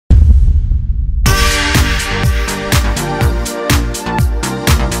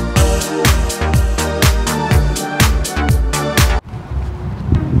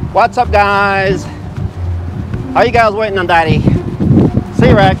What's up, guys? How you guys waiting on Daddy?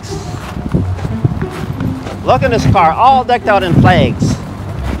 See, Rex. Look at this car, all decked out in flags.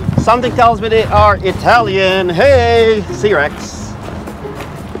 Something tells me they are Italian. Hey, see, Rex.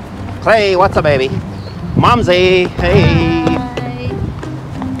 Clay, what's up, baby? Momsy, hey. Hi.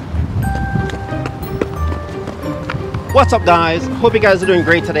 What's up, guys? Hope you guys are doing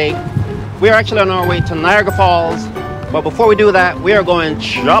great today. We are actually on our way to Niagara Falls, but before we do that, we are going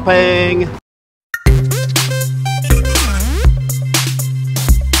shopping.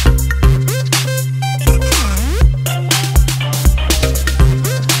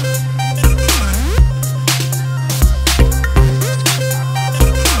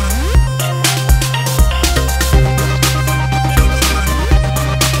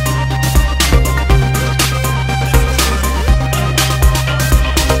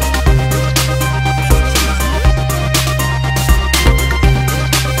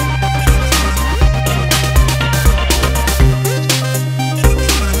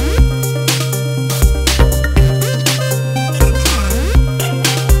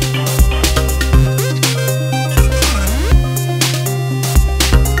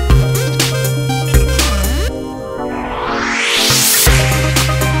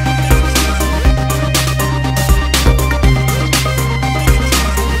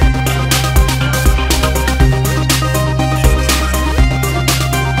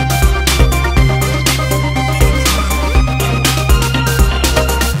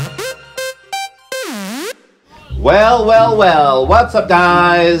 Well, what's up,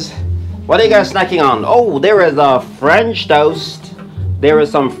 guys? What are you guys snacking on? Oh, there is a French toast. There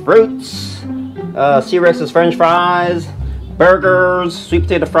is some fruits, C-Rex's French fries, burgers, sweet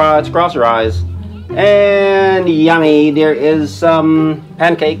potato fries, cross your eyes, and yummy, there is some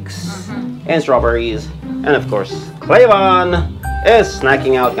pancakes and strawberries, and of course, Clavon is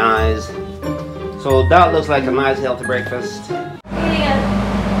snacking out, guys. So that looks like a nice healthy breakfast. C-Rex!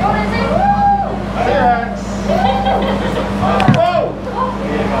 Whoa!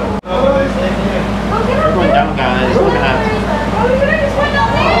 We're going down, guys. Look at that.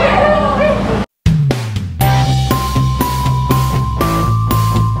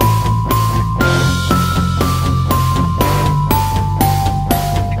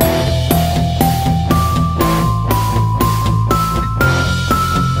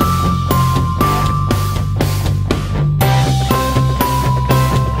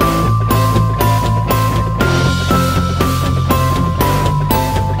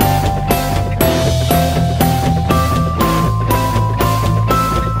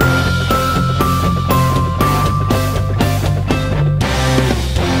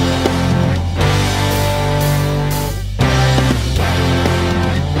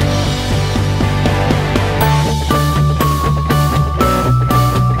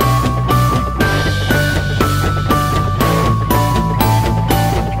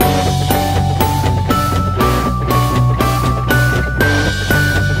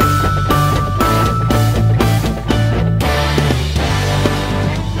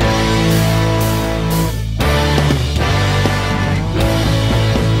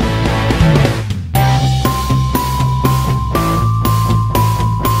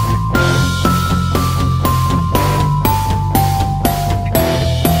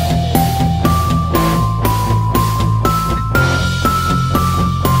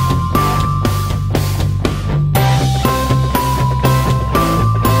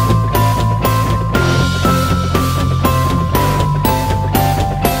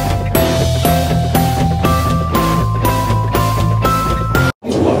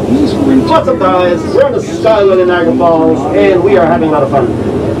 What's up, guys? We're on the Skyway in Niagara Falls, and we are having a lot of fun.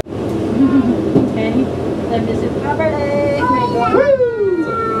 Okay, let me visit properly. Woo!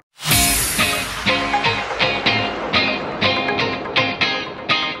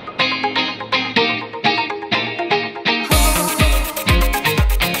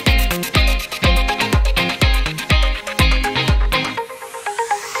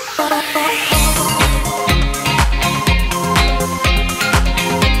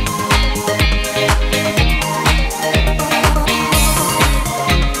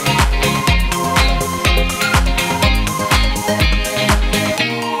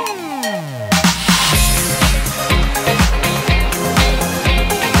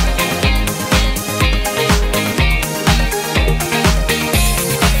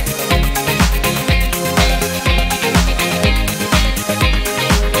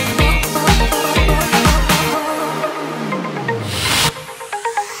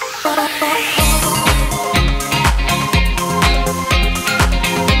 Bye.